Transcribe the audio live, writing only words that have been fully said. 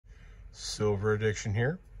Silver Addiction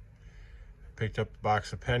here. Picked up a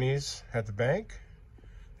box of pennies at the bank.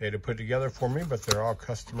 They had to put together for me, but they're all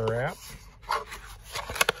customer wrap.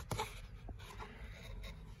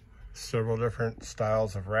 Several different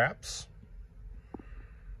styles of wraps.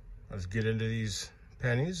 Let's get into these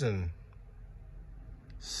pennies and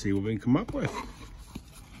see what we can come up with.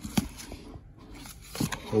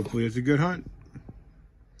 Hopefully it's a good hunt.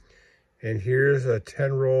 And here's a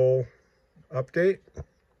 10 roll update.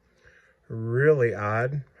 Really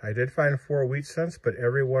odd. I did find 4 wheat cents, but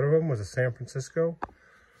every one of them was a San Francisco.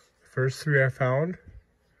 The first 3 I found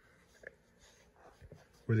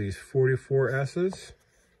were these 44 S's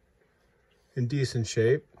in decent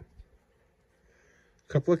shape.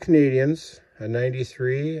 A couple of Canadians, a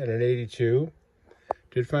 93 and an 82.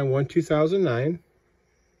 Did find one 2009.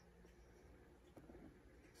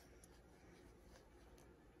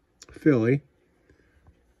 Philly,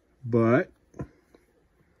 but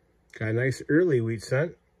got a nice early wheat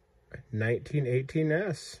cent,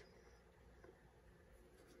 1918S.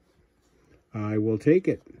 I will take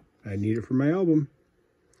it. I need it for my album.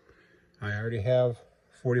 I already have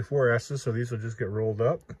 44 S's, so these will just get rolled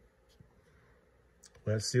up.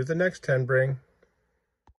 Let's see what the next 10 bring.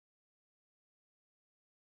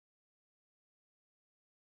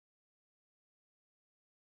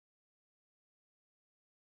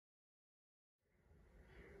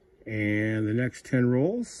 And the next 10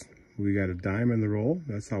 rolls, we got a dime in the roll.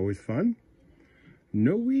 That's always fun.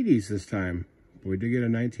 No Wheaties this time. We did get a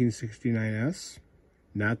 1969S,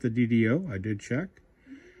 not the DDO, I did check.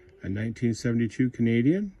 A 1972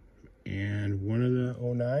 Canadian, and one of the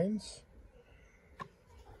 09s.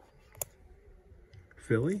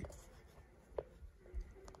 Philly.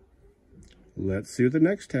 Let's see what the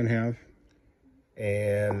next 10 have.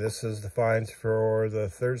 And this is the finds for the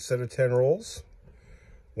third set of 10 rolls.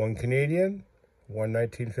 One Canadian, one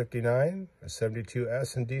 1959, a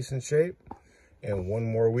 72S in decent shape, and one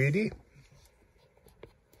more Wheatie.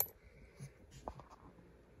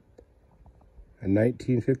 A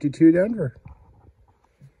 1952 Denver.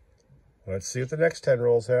 Let's see what the next 10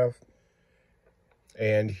 rolls have.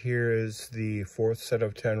 And here is the fourth set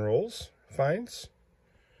of 10 rolls finds.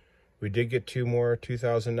 We did get 2 more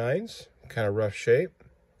 2009s, kind of rough shape.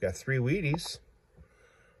 Got 3 Wheaties.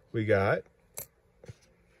 We got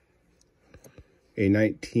a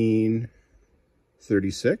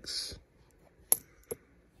 1936,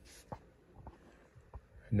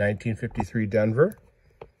 1953 Denver,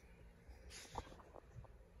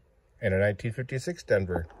 and a 1956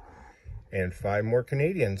 Denver, and 5 more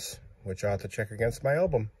Canadians, which I'll have to check against my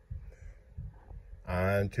album.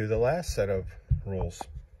 On to the last set of rolls.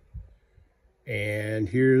 And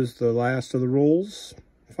here's the last of the rolls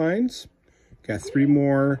finds. Got 3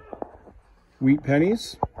 more wheat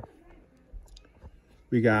pennies.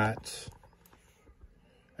 We got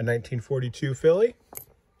a 1942 Philly,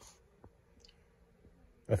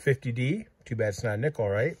 a 50D, too bad it's not a nickel,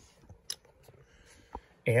 right?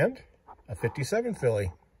 And a 57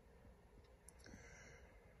 Philly.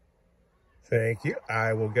 Thank you.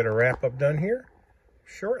 I will get a wrap up done here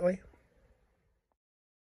shortly.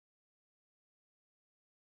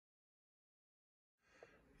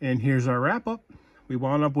 And here's our wrap up. We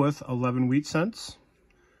wound up with 11 wheat cents,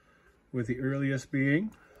 with the earliest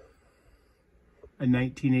being a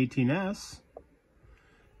 1918S.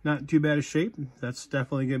 Not too bad a shape. That's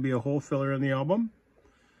definitely going to be a hole filler in the album.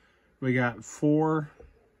 We got 4,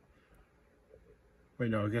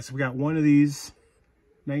 wait no, I guess we got one of these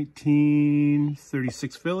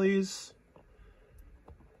 1936 Phillies,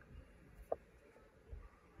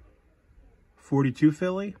 42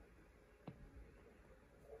 Philly,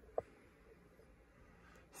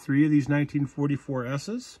 3 of these 1944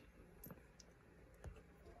 S's,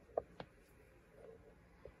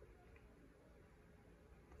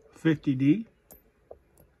 50D,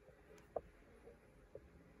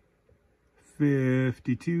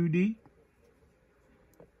 52D,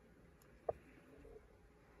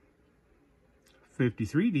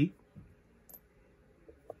 53D,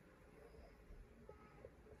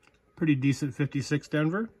 pretty decent 56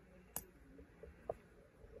 Denver,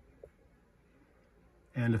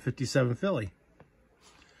 and a 57 Philly.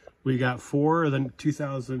 We got 4 of the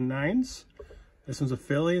 2009s. This one's a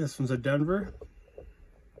Philly, this one's a Denver.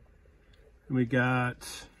 And we got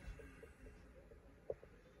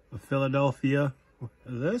a Philadelphia.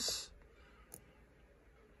 This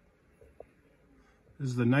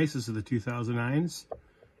is the nicest of the 2009s.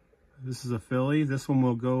 This is a Philly. This one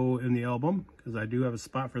will go in the album because I do have a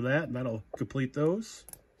spot for that, and that'll complete those.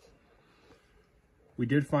 We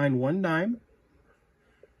did find 1 dime.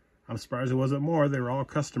 I'm surprised it wasn't more. They were all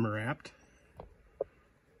customer wrapped.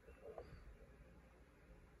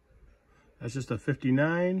 That's just a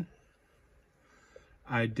 59.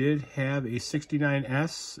 I did have a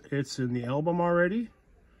 69S. It's in the album already,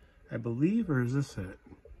 I believe, or is this it?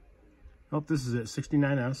 Oh, this is it,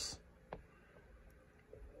 69S.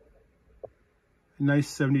 Nice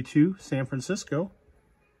 72, San Francisco.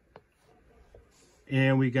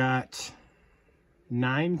 And we got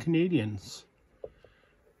 9 Canadians.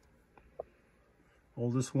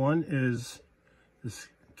 Oldest one is this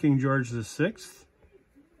King George VI,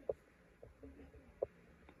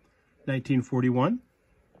 1941.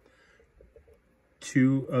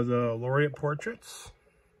 2 of the laureate portraits,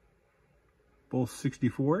 both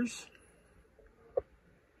 64s.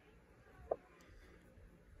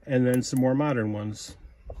 And then some more modern ones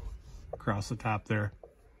across the top there.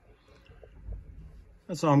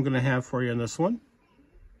 That's all I'm going to have for you on this one.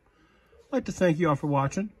 I'd like to thank you all for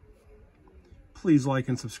watching. Please like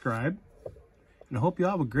and subscribe. And I hope you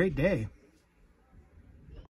all have a great day.